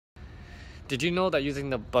Did you know that using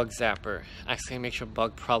the bug zapper actually makes your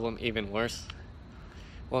bug problem even worse?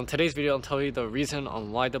 Well, in today's video, I'll tell you the reason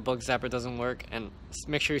on why the bug zapper doesn't work, and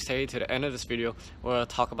make sure you stay to the end of this video where I'll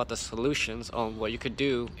talk about the solutions on what you could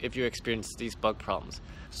do if you experience these bug problems.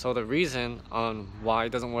 So the reason on why it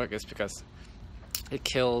doesn't work is because it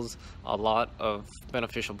kills a lot of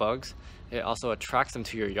beneficial bugs. It also attracts them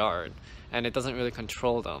to your yard, and it doesn't really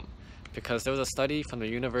control them, because there was a study from the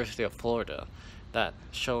University of Florida that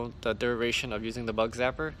showed the duration of using the bug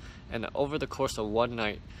zapper, and over the course of one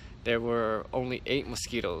night there were only 8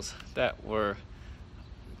 mosquitoes that were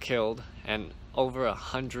killed, and over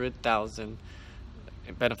 100,000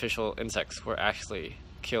 beneficial insects were actually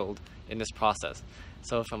killed in this process.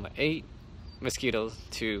 So from 8 mosquitoes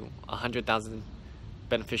to 100,000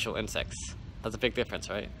 beneficial insects, that's a big difference,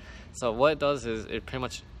 right? So what it does is it pretty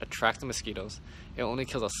much attracts the mosquitoes. It only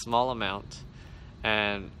kills a small amount,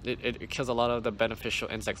 and it kills a lot of the beneficial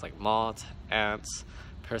insects like moths, ants,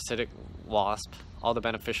 parasitic wasp, all the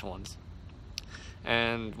beneficial ones.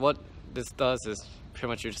 And what this does is pretty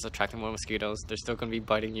much you're just attracting more mosquitoes. They're still going to be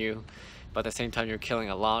biting you, but at the same time you're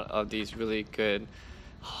killing a lot of these really good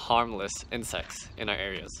harmless insects in our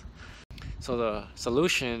areas. So the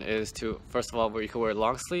solution is to, first of all, where you can wear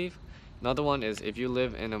long sleeve. Another one is if you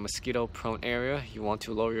live in a mosquito prone area, you want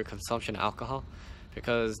to lower your consumption of alcohol,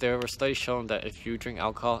 because there were studies showing that if you drink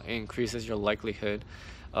alcohol, it increases your likelihood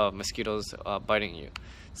of mosquitoes biting you.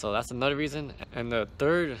 So that's another reason. And the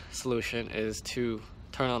third solution is to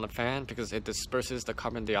turn on the fan, because it disperses the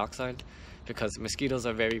carbon dioxide, because mosquitoes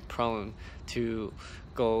are very prone to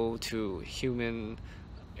go to human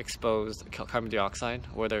exposed carbon dioxide,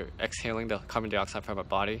 where they're exhaling the carbon dioxide from our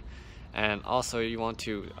body. And also you want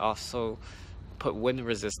to also put wind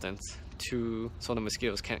resistance so the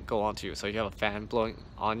mosquitoes can't go onto you. So you have a fan blowing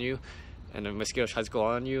on you, and the mosquito tries to go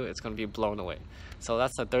on you, it's going to be blown away. So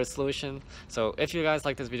that's the third solution. So if you guys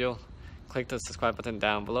like this video, click the subscribe button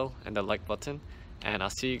down below and the like button, and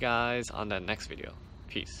I'll see you guys on the next video.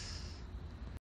 Peace.